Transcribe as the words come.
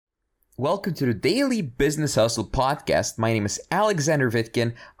Welcome to the Daily Business Hustle podcast. My name is Alexander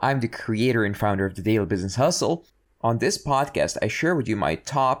Vitkin. I'm the creator and founder of the Daily Business Hustle. On this podcast, I share with you my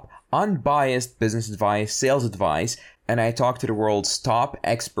top, unbiased business advice, sales advice, and I talk to the world's top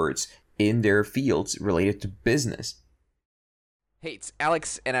experts in their fields related to business. Hey, it's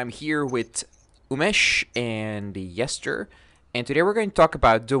Alex, and I'm here with Umesh and Yester, and today we're going to talk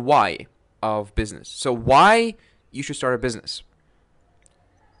about the why of business. So why you should start a business.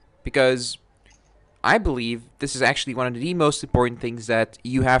 Because I believe this is actually one of the most important things that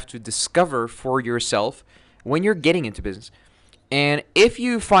you have to discover for yourself when you're getting into business. And if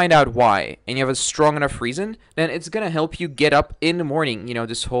you find out why and you have a strong enough reason, then it's going to help you get up in the morning,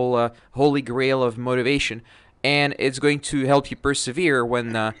 this whole holy grail of motivation. And it's going to help you persevere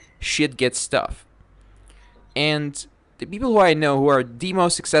when shit gets tough. And the people who I know who are the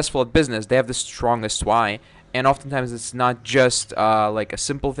most successful at business, they have the strongest why. And oftentimes it's not just like a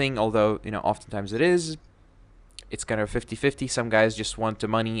simple thing, although, oftentimes it is. It's kind of 50-50. Some guys just want the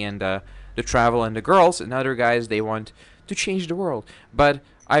money and the travel and the girls, and other guys, they want to change the world. But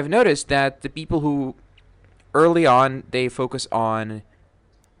I've noticed that the people who early on, they focus on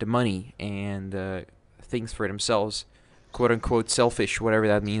the money and things for themselves, quote-unquote selfish, whatever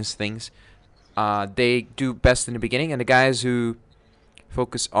that means, things, they do best in the beginning. And the guys who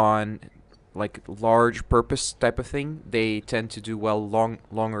focus on like large purpose type of thing, they tend to do well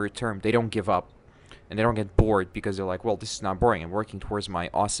longer term. They don't give up and they don't get bored because they're like, well, this is not boring. I'm working towards my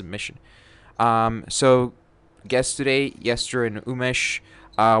awesome mission. So guests today, Yester and Umesh,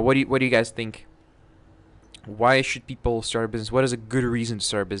 what do you guys think? Why should people start a business? What is a good reason to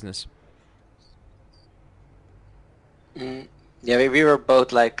start a business? Yeah, we were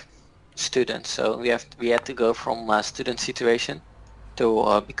both like students, so we had to go from a student situation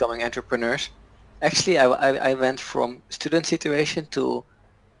to becoming entrepreneurs. Actually, I went from student situation to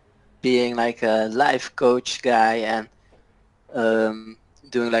being like a life coach guy and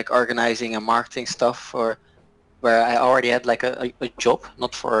doing like organizing and marketing stuff for where I already had like a job,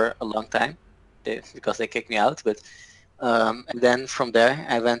 not for a long time, because they kicked me out. But and then from there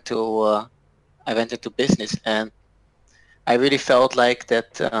I went into business, and I really felt like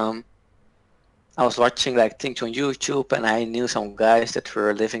that. I was watching like things on YouTube, and I knew some guys that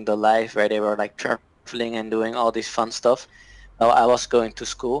were living the life where they were like traveling and doing all this fun stuff. Well, I was going to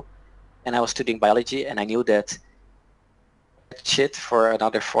school and I was studying biology, and I knew that shit for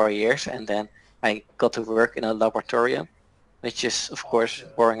another 4 years, and then I got to work in a laboratorium, which is of course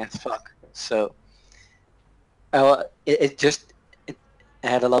boring as fuck. So it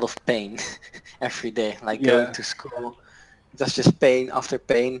had a lot of pain every day, like going to school. It was just pain after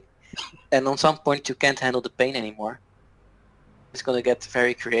pain. And on some point you can't handle the pain anymore. It's gonna get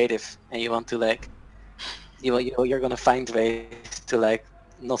very creative, and you want to like, you're gonna find ways to like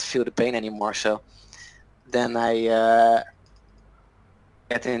not feel the pain anymore. So then I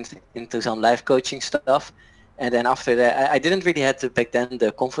get into some life coaching stuff, and then after that I didn't really have to back then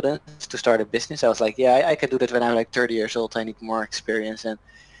the confidence to start a business. I was like, yeah, I can do that when I'm like 30 years old. I need more experience and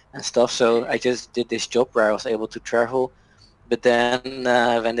stuff. So I just did this job where I was able to travel. But then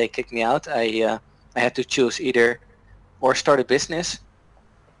when they kicked me out, I had to choose either or start a business.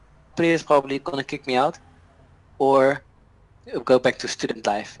 Company is probably gonna kick me out, or go back to student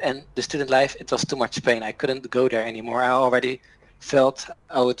life. And the student life, it was too much pain. I couldn't go there anymore. I already felt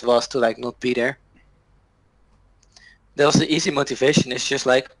how it was to like not be there. That was the easy motivation. It's just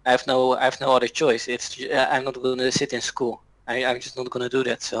like I have no other choice. I'm not gonna sit in school. I'm just not gonna do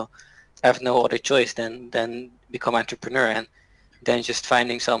that. So I have no other choice than become entrepreneur, and then just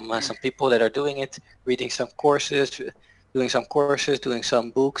finding some people that are doing it, reading some courses, doing some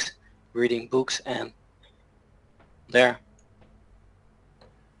books, reading books, and there.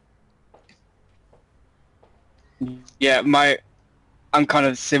 Yeah, I'm kind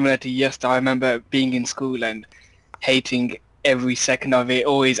of similar to Yester. I remember being in school and hating every second of it,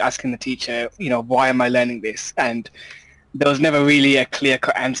 always asking the teacher, why am I learning this? And there was never really a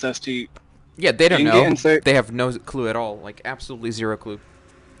clear-cut answer as to. Yeah, they don't know. They have no clue at all, like absolutely zero clue.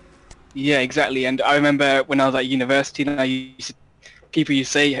 Yeah, exactly. And I remember when I was at university, and people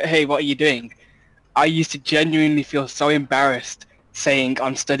used to say, hey, what are you doing? I used to genuinely feel so embarrassed saying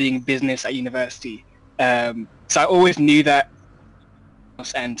I'm studying business at university. So I always knew that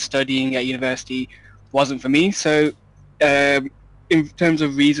and studying at university wasn't for me. So in terms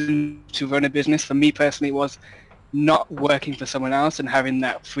of reason to run a business, for me personally, it was not working for someone else and having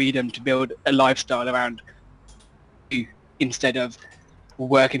that freedom to build a lifestyle around you instead of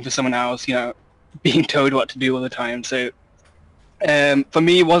working for someone else, being told what to do all the time. So for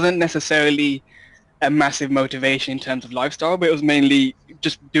me, it wasn't necessarily a massive motivation in terms of lifestyle, but it was mainly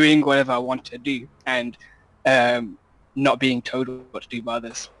just doing whatever I wanted to do and not being told what to do by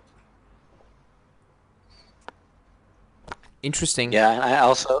others. Interesting. Yeah, and I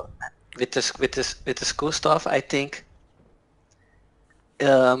also with the school stuff, I think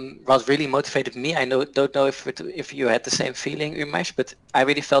what really motivated me. I don't know if you had the same feeling, Umesh, but I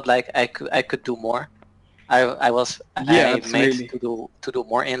really felt like I could do more. I made to do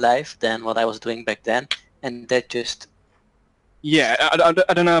more in life than what I was doing back then, and that just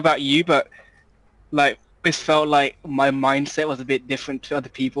I don't know about you, but like this felt like my mindset was a bit different to other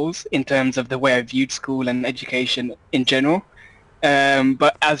people's in terms of the way I viewed school and education in general.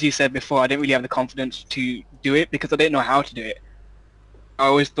 But as you said before, I didn't really have the confidence to do it because I didn't know how to do it. I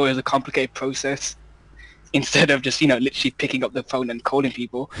always thought it was a complicated process instead of just, literally picking up the phone and calling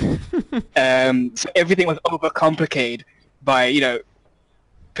people. So everything was overcomplicated by,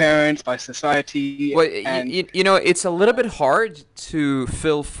 parents, by society. Well, and it's a little bit hard to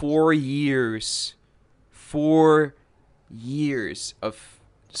fill 4 years of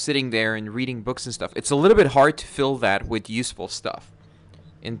sitting there and reading books and stuff. It's a little bit hard to fill that with useful stuff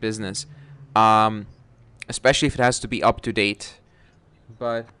in business, especially if it has to be up to date.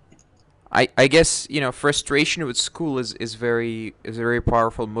 But I guess frustration with school is a very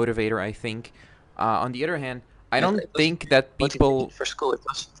powerful motivator, I think. On the other hand, I don't think that people for school it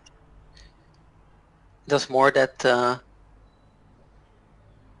was more that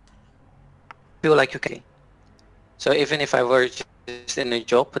feel like you can. So even if I were just in a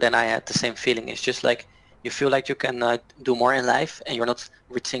job, then I had the same feeling. It's just like you feel like you can do more in life, and you're not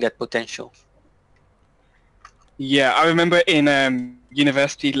reaching that potential. Yeah, I remember in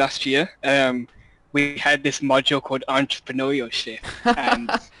university last year, we had this module called entrepreneurship. And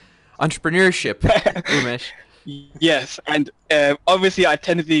entrepreneurship, Umesh. Yes, and obviously I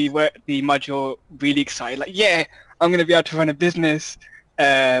tended the module really excited, like, yeah, I'm going to be able to run a business.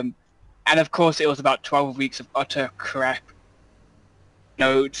 And of course it was about 12 weeks of utter crap.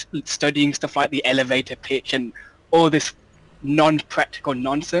 Studying stuff like the elevator pitch and all this non-practical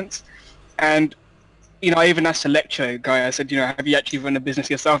nonsense. And I even asked the lecturer guy, I said, have you actually run a business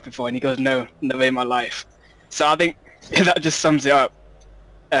yourself before? And he goes, no, never in my life. So I think that just sums it up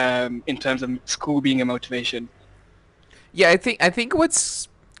in terms of school being a motivation. Yeah, I think what's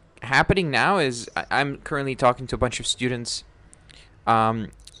happening now is I'm currently talking to a bunch of students.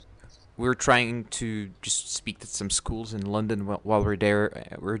 We're trying to just speak to some schools in London while we're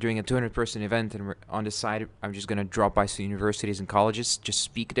there. We're doing a 200-person event, and on the side, I'm just going to drop by some universities and colleges, just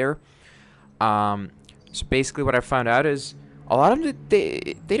speak there. So basically what I found out is a lot of them,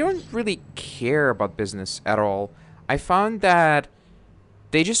 they don't really care about business at all. I found that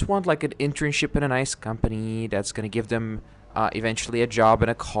they just want like an internship in a nice company that's going to give them eventually a job and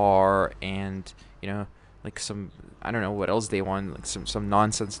a car and, like some, I don't know what else they want, like some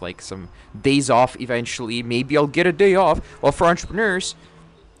nonsense, like some days off eventually. Maybe I'll get a day off. Well, for entrepreneurs,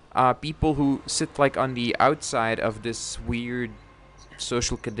 people who sit like on the outside of this weird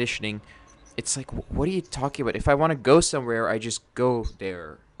social conditioning, it's like, what are you talking about? If I want to go somewhere, I just go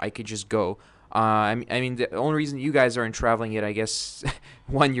there. I could just go. I mean, the only reason you guys aren't traveling yet, I guess,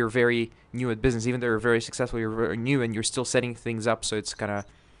 one, you're very new at business. Even though you're very successful, you're very new, and you're still setting things up, so it's kind of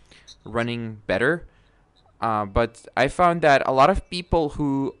running better. But I found that a lot of people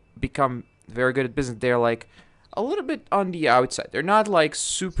who become very good at business, they're like a little bit on the outside. They're not like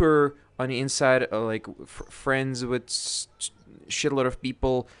super on the inside, like friends with shitload of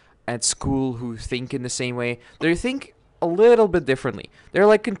people at school who think in the same way. They think a little bit differently. They're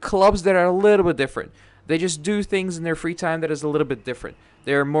like in clubs that are a little bit different. They just do things in their free time that is a little bit different.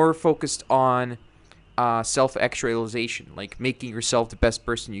 They're more focused on self-actualization, like making yourself the best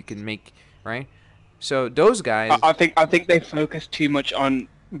person you can make, right? So those guys, I think they focus too much on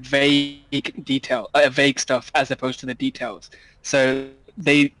vague stuff as opposed to the details. So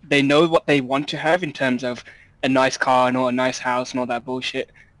they know what they want to have in terms of a nice car and a nice house and all that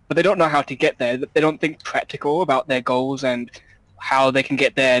bullshit, but they don't know how to get there. They don't think practical about their goals and how they can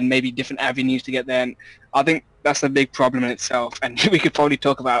get there and maybe different avenues to get there. And I think that's a big problem in itself. And we could probably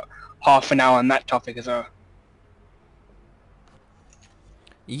talk about half an hour on that topic as well.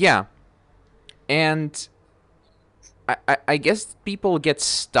 Yeah. And I guess people get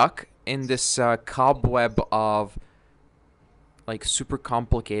stuck in this cobweb of like super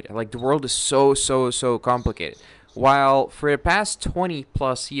complicated. Like the world is so complicated. While for the past 20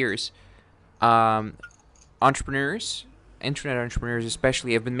 plus years, entrepreneurs, internet entrepreneurs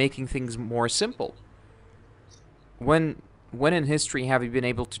especially, have been making things more simple. When in history have you been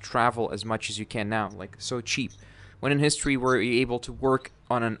able to travel as much as you can now, like so cheap? When in history were you able to work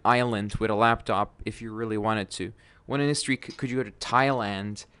on an island with a laptop if you really wanted to? When in history could you go to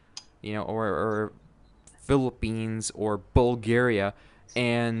Thailand, or Philippines or Bulgaria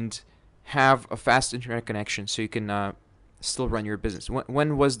and have a fast internet connection so you can still run your business?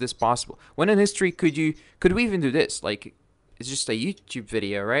 When was this possible? When in history could we even do this? Like, it's just a YouTube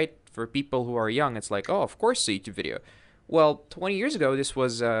video, right? For people who are young, it's like, oh, of course, a YouTube video. Well, 20 years ago, this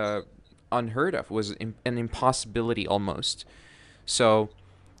was unheard of. It was an impossibility almost. So,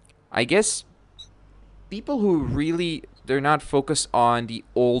 I guess people who really they're not focused on the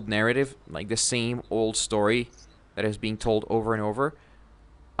old narrative, like the same old story that is being told over and over.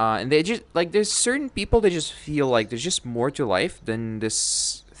 And they just like there's certain people that just feel like there's just more to life than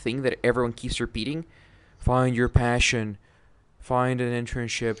this thing that everyone keeps repeating. Find your passion, find an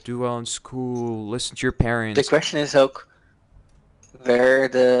internship, do well in school, listen to your parents. The question is ook where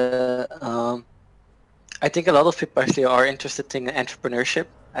I think a lot of people actually are interested in entrepreneurship.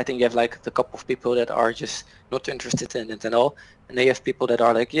 I think you have like the couple of people that are just not interested in it at all, and then you have people that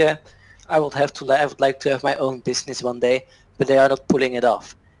are like, yeah, I would like to have my own business one day, but they are not pulling it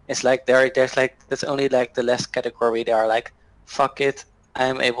off. It's like there's only like the last category. They are like, fuck it, I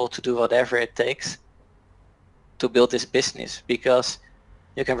am able to do whatever it takes to build this business, because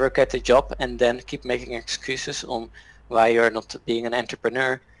you can work at the job and then keep making excuses on why you're not being an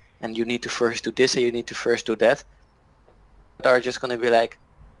entrepreneur, and you need to first do this and you need to first do that. But are just gonna be like,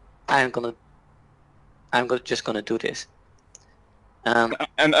 just gonna do this. And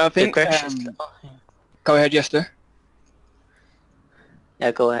I think go ahead, Jester.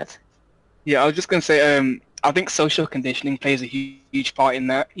 Yeah, go ahead. Yeah, I was just gonna say, I think social conditioning plays a huge part in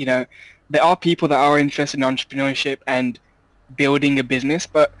that. There are people that are interested in entrepreneurship and building a business,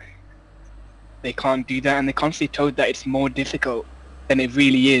 but they can't do that, and they're constantly told that it's more difficult than it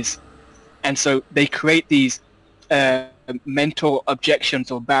really is, and so they create these mental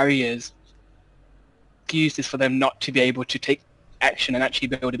objections or barriers, excuses for them not to be able to take action and actually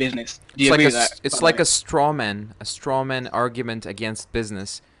build a business. Do you agree with that? It's like a straw man argument against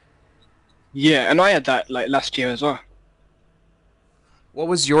business. Yeah, and I had that like last year as well. What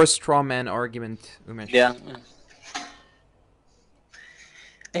was your straw man argument, Umesh? Yeah.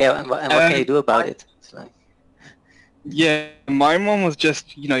 Yeah, and what can you do about it? It's like... Yeah, my mom was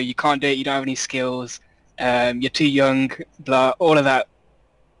just, you can't date, you don't have any skills, you're too young, blah, all of that.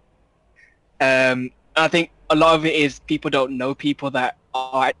 I think a lot of it is people don't know people that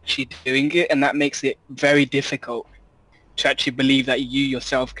are actually doing it, and that makes it very difficult to actually believe that you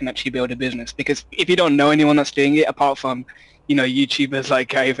yourself can actually build a business. Because if you don't know anyone that's doing it, apart from, YouTubers like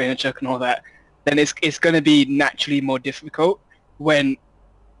Gary Vaynerchuk and all that, then it's going to be naturally more difficult when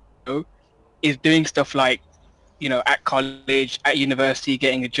is doing stuff like, at college, at university,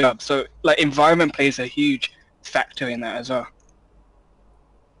 getting a job. So like environment plays a huge factor in that as well.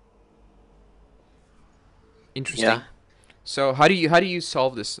 Interesting. Yeah. So how do you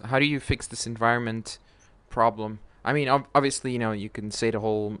solve this? How do you fix this environment problem? I mean, obviously, you can say the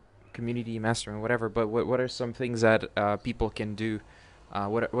whole community mastering, whatever. But what are some things that people can do?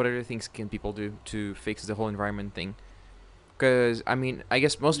 What other things can people do to fix the whole environment thing? Because I mean, I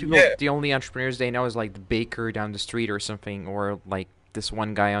guess most people, the only entrepreneurs they know is like the baker down the street or something, or like this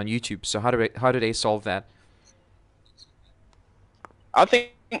one guy on YouTube. So how do they solve that? I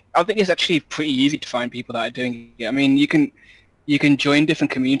think it's actually pretty easy to find people that are doing it. I mean, you can join different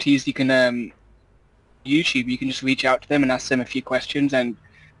communities. You can YouTube. You can just reach out to them and ask them a few questions, and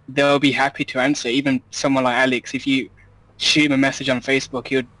they'll be happy to answer. Even someone like Alex, if you shoot him a message on Facebook,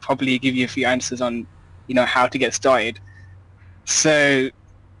 he would probably give you a few answers on, how to get started. So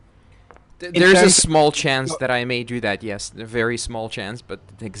there's a small chance that I may do that. Yes, a very small chance, but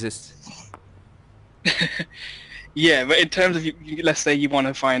it exists. Yeah, but in terms of, let's say you want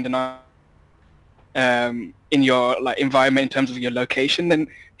to find in your environment in terms of your location, then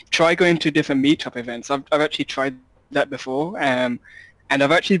try going to different meetup events. I've actually tried that before, and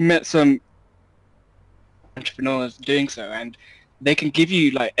I've actually met some entrepreneurs doing so, and they can give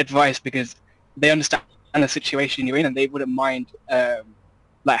you advice because they understand the situation you're in, and they wouldn't mind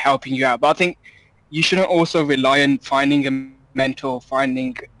helping you out. But I think you shouldn't also rely on finding a mentor,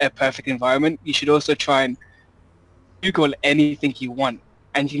 finding a perfect environment. You should also try and Google anything you want,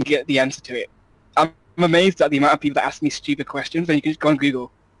 and you can get the answer to it. I'm amazed at the amount of people that ask me stupid questions, and you can just go on Google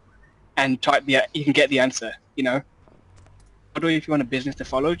and type you can get the answer, Or if you want a business to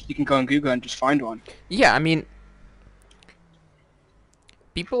follow, you can go on Google and just find one. Yeah, I mean,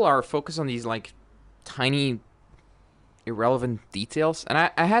 people are focused on these tiny irrelevant details, and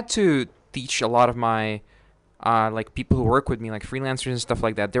I had to teach a lot of my people who work with me, like freelancers and stuff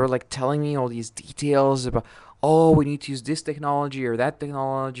like that. They were telling me all these details about, oh, we need to use this technology or that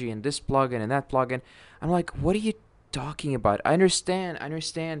technology and this plugin and that plugin. I'm like, what are you talking about? I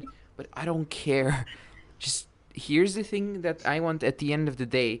understand, but I don't care. Just here's the thing that I want at the end of the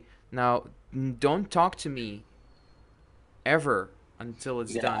day. Now, don't talk to me ever until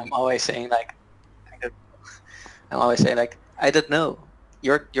it's Yeah, done. I don't, I'm always saying like, I don't know.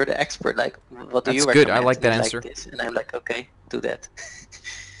 You're the expert. Like, what do That's you good. I recommend? like And that he's like answer. this, and I'm like, okay, do that.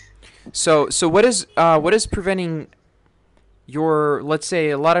 So what is preventing your, let's say,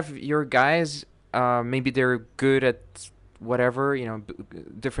 a lot of your guys, maybe they're good at whatever,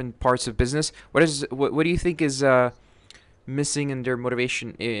 different parts of business. What do you think is missing in their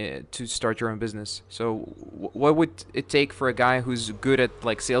motivation to start your own business? So what would it take for a guy who's good at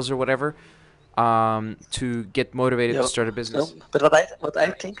like sales or whatever, to get motivated to Yeah. start a No, business? but what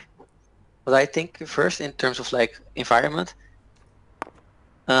I think first in terms of like environment,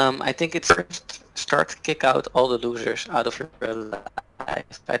 I think it's first start to kick out all the losers out of your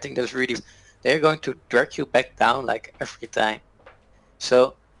life. I think that's really they're going to drag you back down like every time.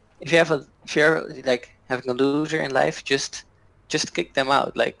 So if you're like having a loser in life, just kick them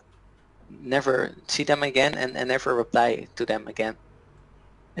out. Like never see them again and never reply to them again.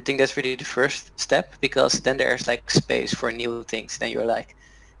 I think that's really the first step because then there's like space for new things. Then you're like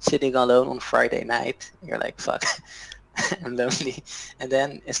sitting alone on Friday night. You're like, fuck, I'm lonely. And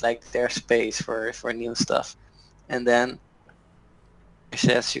then it's like there's space for new stuff. And then it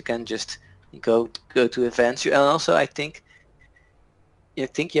says you can just go to events. And also I think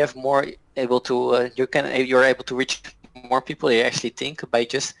you have more able to you're able to reach more people. You actually think by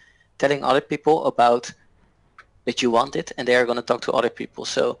just telling other people about that you want it, and they are going to talk to other people.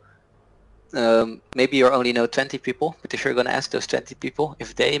 So maybe you only know 20 people, but if you're going to ask those 20 people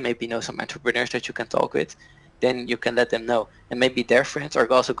if they maybe know some entrepreneurs that you can talk with, then you can let them know, and maybe their friends are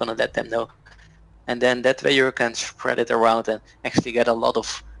also going to let them know, and then that way you can spread it around and actually get a lot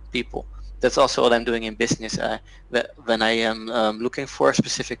of people. That's also what I'm doing in business. When I am looking for a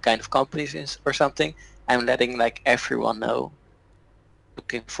specific kind of companies or something, I'm letting like everyone know,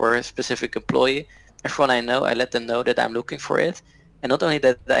 looking for a specific employee. Everyone I know, I let them know that I'm looking for it. And not only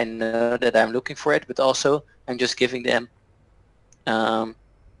that I know that I'm looking for it, but also I'm just giving them um,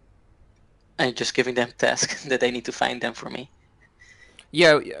 tasks that they need to find them for me.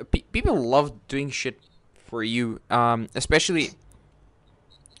 Yeah, yeah, people love doing shit for you, especially,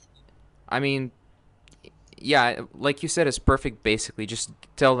 I mean, yeah, like you said, it's perfect. Basically, just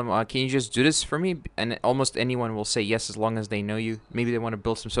tell them, "Can you just do this for me?" And almost anyone will say yes as long as they know you. Maybe they want to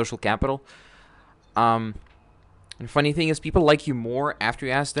build some social capital. Um, and funny thing is, people like you more after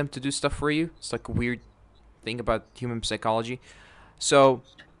you ask them to do stuff for you. It's like a weird thing about human psychology. So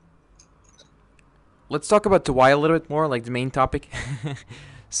let's talk about the why a little bit more, like the main topic.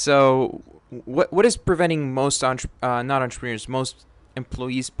 So, what is preventing most not entrepreneurs, most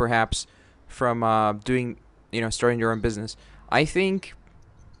employees perhaps, from doing, starting their own business? I think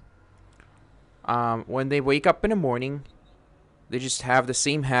when they wake up in the morning, they just have the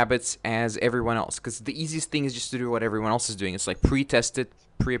same habits as everyone else. Because the easiest thing is just to do what everyone else is doing. It's like pre-tested,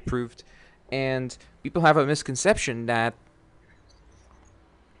 pre-approved, and people have a misconception that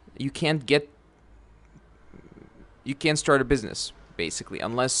you can't get you can't start a business basically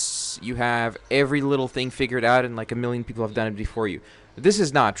unless you have every little thing figured out and like a million people have done it before you. This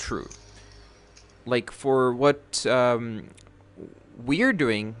is not true. Like for what we're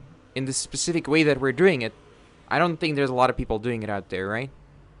doing in the specific way that we're doing it, I don't think there's a lot of people doing it out there, right?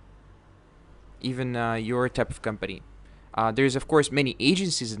 Even your type of company. There's of course many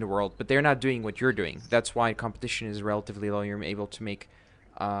agencies in the world, but they're not doing what you're doing. That's why competition is relatively low. You're able to make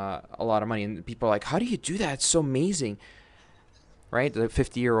a lot of money, and people are like, "How do you do that? It's so amazing!" Right? The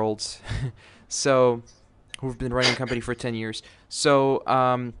 50-year-olds, so who've been running a company for 10 years. So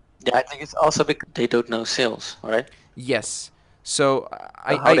Yeah, I think it's also because they don't know sales, right? yes. So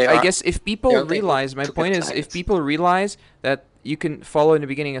So how they I are guess if they people aren't able realize, my to get point is, if clients. people realize that you can follow in the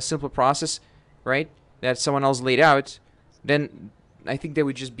beginning a simple process, right, that someone else laid out, then I think they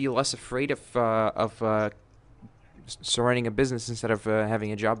would just be less afraid of starting a business instead of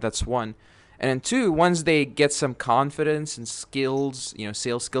having a job. That's one. And then two, once they get some confidence and skills,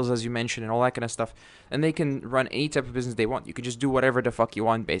 sales skills as you mentioned and all that kind of stuff, then they can run any type of business they want. You can just do whatever the fuck you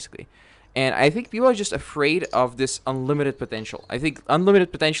want, basically. And I think people are just afraid of this unlimited potential. I think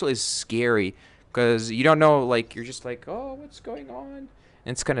unlimited potential is scary because you don't know, like, you're just like, oh, what's going on?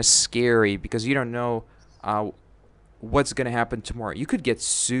 And it's kind of scary because you don't know uh, what's going to happen tomorrow. You could get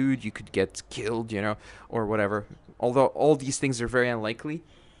sued, you could get killed, or whatever. Although all these things are very unlikely.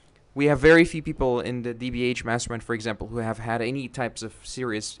 we have very few people in the DBH mastermind, for example, who have had any types of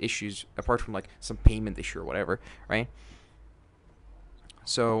serious issues apart from like some payment issue or whatever, right?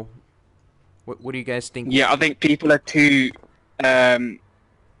 So, what do you guys think? Yeah, I think people are too, perhaps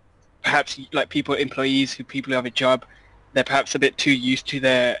like employees people who have a job, they're perhaps a bit too used to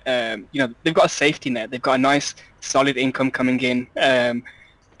their, they've got a safety net, they've got a nice solid income coming in,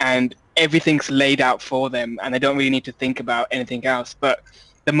 and everything's laid out for them, and they don't really need to think about anything else. But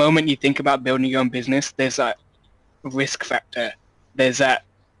the moment you think about building your own business, there's that risk factor. There's that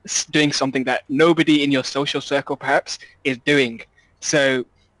doing something that nobody in your social circle perhaps is doing. So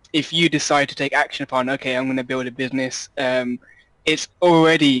if you decide to take action upon, okay, I'm going to build a business, it's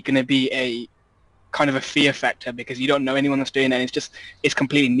already going to be a kind of a fear factor because you don't know anyone that's doing it, and it's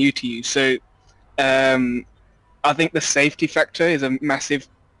completely new to you. So I think the safety factor is a massive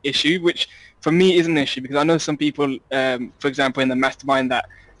issue, which for me is an issue because I know some people, for example, in the mastermind that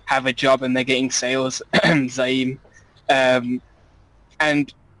have a job and they're getting sales, Zaim, and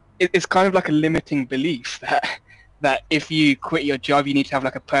it's kind of like a limiting belief that if you quit your job, you need to have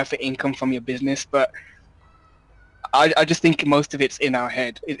like a perfect income from your business. But I just think most of it's in our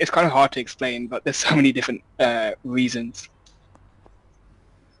head. It's kind of hard to explain, but there's so many different reasons.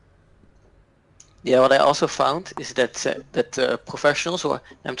 Yeah, what I also found is that professionals, or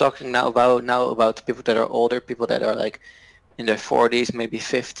I'm talking now about people that are older, people that are like in their 40s, maybe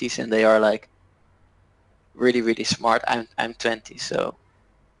 50s, and they are like really, really smart. I'm 20, so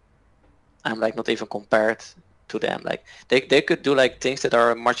I'm like not even compared to them. Like they could do like things that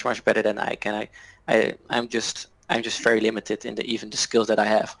are much, much better than I can. I'm just very limited in even the skills that I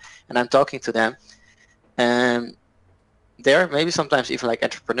have. And I'm talking to them, and they're maybe sometimes even like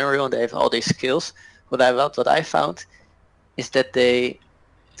entrepreneurial and they have all these skills. What I found is that they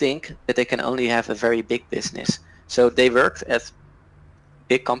think that they can only have a very big business. So they worked at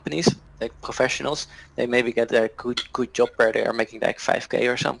big companies, like professionals. They maybe get a good job where they are making like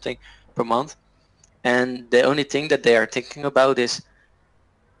 5K or something per month. And the only thing that they are thinking about is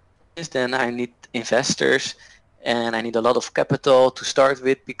then I need investors and I need a lot of capital to start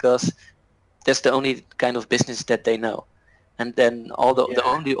with because that's the only kind of business that they know. And then the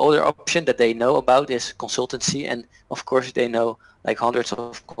only other option that they know about is consultancy, and of course they know like hundreds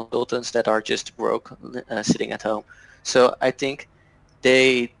of consultants that are just broke, sitting at home. So I think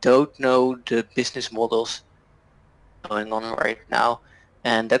they don't know the business models going on right now,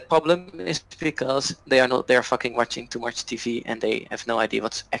 and that problem is because they're fucking watching too much TV and they have no idea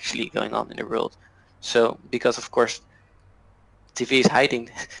what's actually going on in the world. So because of course TV is hiding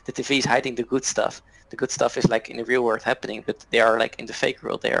the TV is hiding the good stuff. The good stuff is like in the real world happening, but they are like in the fake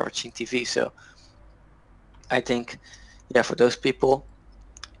world. They are watching TV. So I think, yeah, for those people,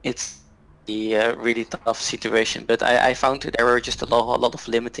 it's a really tough situation. But I found there were just a lot of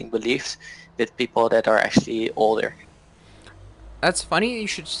limiting beliefs with people that are actually older. That's funny you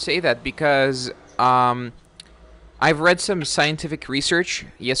should say that because I've read some scientific research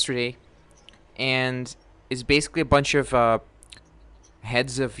yesterday, and it's basically a bunch of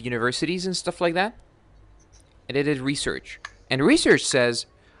heads of universities and stuff like that. And they did research. And research says,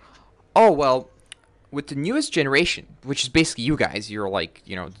 oh, well, with the newest generation, which is basically you guys, you're like,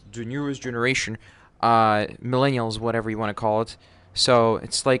 the newest generation, millennials, whatever you want to call it. So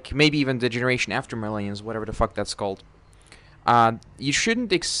it's like maybe even the generation after millennials, whatever the fuck that's called. You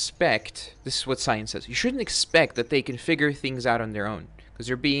shouldn't expect, this is what science says, you shouldn't expect that they can figure things out on their own. Because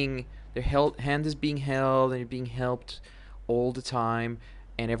their hand is being held and they're being helped all the time.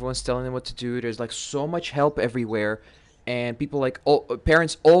 And everyone's telling them what to do. There's like so much help everywhere. And people like,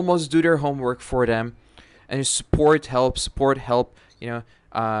 parents almost do their homework for them. And support, help,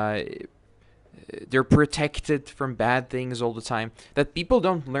 they're protected from bad things all the time. That people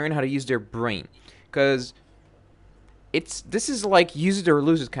don't learn how to use their brain. Because this is like use it or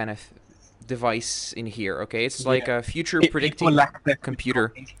lose it kind of device in here, okay? It's like a future predicting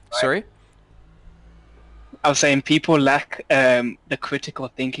computer. Thinking, right? Sorry? I was saying people lack the critical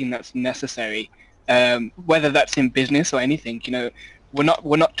thinking that's necessary, whether that's in business or anything. We're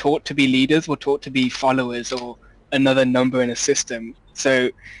not taught to be leaders. We're taught to be followers or another number in a system. So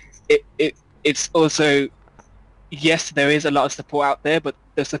it's also, yes, there is a lot of support out there, but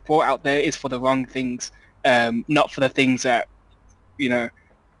the support out there is for the wrong things, not for the things that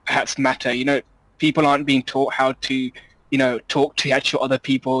perhaps matter. People aren't being taught how to talk to actual other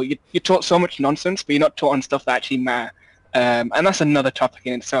people. You're taught so much nonsense, but you're not taught on stuff that actually matter. And that's another topic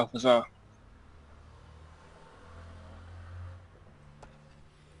in itself as well.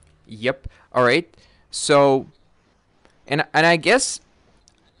 Yep. All right. So, and I guess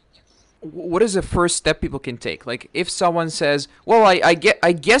what is the first step people can take? Like, if someone says, "Well, I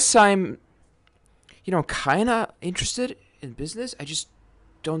guess I'm, kind of interested in business. I just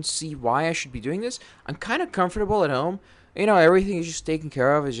don't see why I should be doing this. I'm kind of comfortable at home. Everything is just taken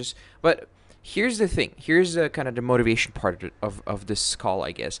care of. Is just." But here's the thing. Here's the kind of the motivation part of this call,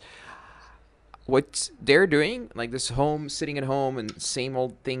 I guess. What they're doing, like this sitting at home and same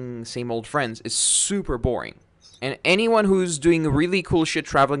old thing, same old friends, is super boring. And anyone who's doing really cool shit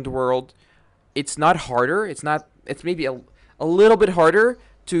traveling the world, it's not harder. It's maybe a little bit harder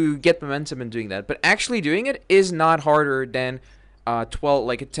to get momentum in doing that. But actually doing it is not harder than 12,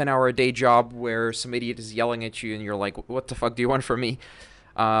 like a 10-hour a day job where some idiot is yelling at you and you're like, what the fuck do you want from me?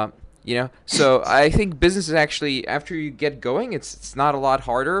 So I think business is actually, after you get going, it's not a lot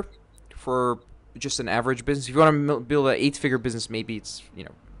harder for just an average business. If you want to build an 8-figure business, maybe it's,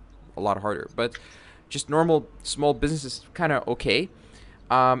 a lot harder. But just normal small business is kind of okay.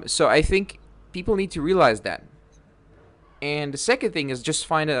 So I think people need to realize that. And the second thing is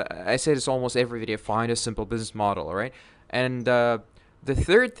just I say this almost every video, find a simple business model, all right? And the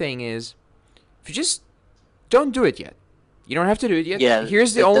third thing is, if you just don't do it yet, you don't have to do it yet. Yeah,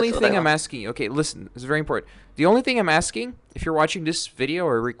 Here's the that's only what thing I I'm want. asking. Okay, listen, it's very important. The only thing I'm asking, if you're watching this video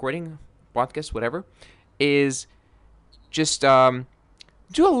or recording, podcast, whatever, is just do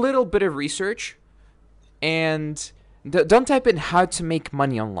a little bit of research and don't type in how to make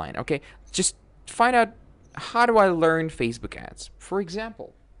money online, okay? Just find out, how do I learn Facebook ads, for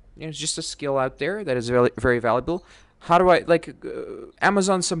example. It's just a skill out there that is very, very valuable. How do I,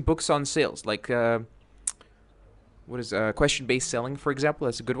 Amazon, some books on sales, like what is question-based selling, for example.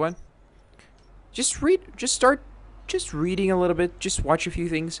 That's a good one. Just start just reading a little bit, just watch a few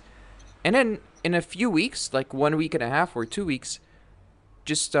things, and then in a few weeks, like 1.5 weeks or 2 weeks,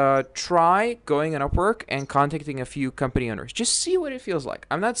 just try going on Upwork and contacting a few company owners. Just see what it feels like.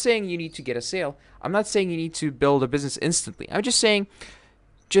 I'm not saying you need to get a sale. I'm not saying you need to build a business instantly. I'm just saying,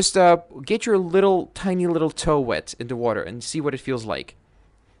 just get your tiny little toe wet in the water and see what it feels like.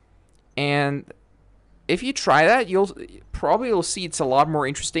 And if you try that, you'll see it's a lot more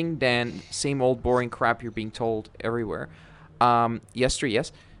interesting than same old boring crap you're being told everywhere. Yes.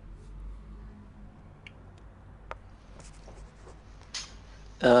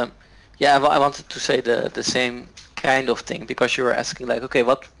 Yeah, I wanted to say the same kind of thing, because you were asking like, okay,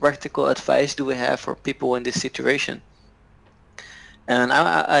 what practical advice do we have for people in this situation? And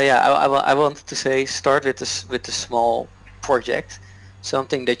I wanted to say, start with a small project,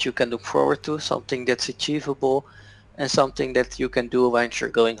 something that you can look forward to, something that's achievable, and something that you can do when you're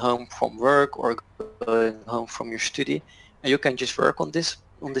going home from work or going home from your study, and you can just work on this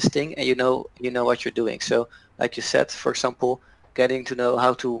thing, and you know what you're doing. So, like you said, for example, getting to know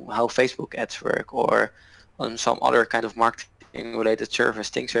how Facebook ads work, or on some other kind of marketing related service,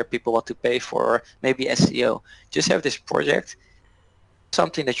 things where people want to pay for, or maybe SEO. Just have this project,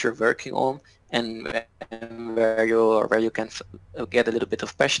 something that you're working on, and where you can get a little bit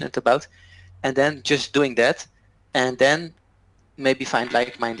of passionate about, and then just doing that, and then maybe find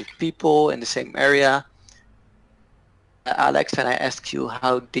like-minded people in the same area. Alex, when I asked you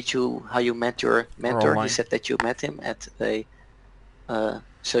how you met your mentor, you said that you met him at a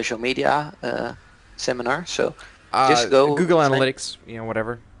social media seminar. So just go Google Analytics,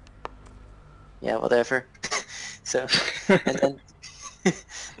 whatever. Yeah, whatever. So and then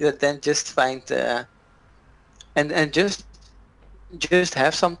then just find and just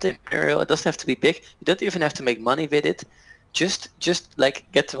have something. It doesn't have to be big. You don't even have to make money with it. Just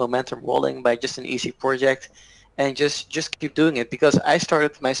like get the momentum rolling by just an easy project, and just keep doing it. Because I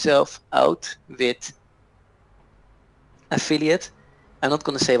started myself out with affiliate. I'm not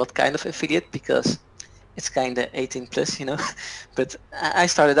going to say what kind of affiliate, because it's kind of 18 plus, but I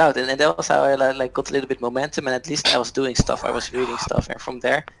started out, and that was how I got a little bit momentum, and at least I was doing stuff, I was reading stuff, and from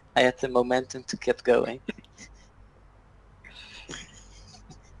there I had the momentum to get going.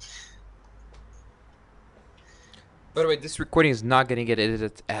 By the way, this recording is not going to get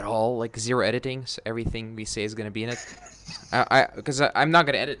edited at all, like zero editing, so everything we say is going to be in it. Because I'm not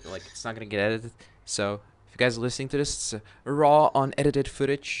going to edit, like it's not going to get edited, so if you guys are listening to this, it's raw, unedited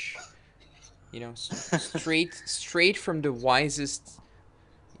footage. Straight from the wisest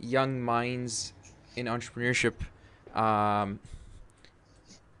young minds in entrepreneurship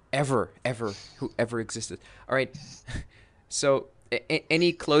who ever existed. All right. So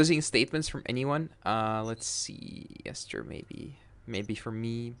any closing statements from anyone? Let's see. Esther, maybe from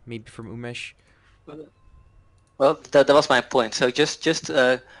me, maybe from Umesh. Well, that was my point. So just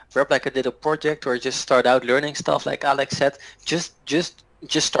grab like a little project, or just start out learning stuff, like Alex said. Just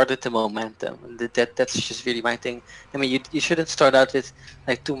just start with the momentum. And that's just really my thing. I mean, you shouldn't start out with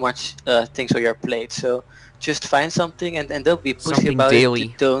like too much things on your plate. So just find something and don't be pushy Something about daily.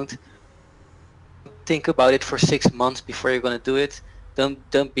 it. Don't think about it for 6 months before you're gonna do it.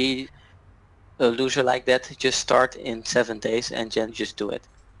 Don't be a loser like that. Just start in 7 days and then just do it.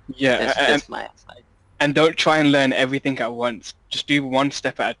 Yeah, That's my advice. and don't try and learn everything at once. Just do one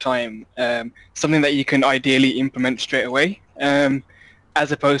step at a time. Something that you can ideally implement straight away,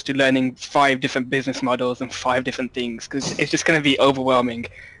 as opposed to learning 5 different business models and 5 different things, because it's just going to be overwhelming.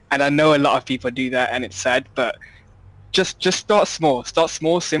 And I know a lot of people do that, and it's sad. But just start small. Start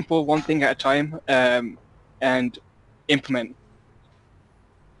small, simple, one thing at a time, and implement.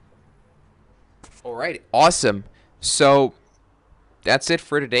 All right, awesome. So that's it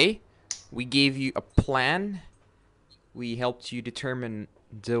for today. We gave you a plan. We helped you determine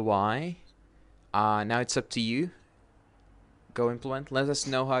the why. Now it's up to you. Go implement. Let us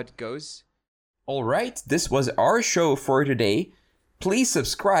know how it goes. All right, this was our show for today. Please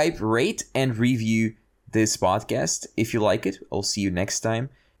subscribe, rate, and review this podcast if you like it. I'll see you next time.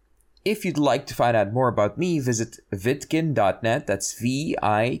 If you'd like to find out more about me, visit vitkin.net. That's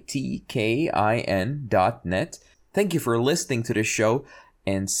VITKIN.net. Thank you for listening to this show,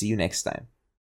 and see you next time.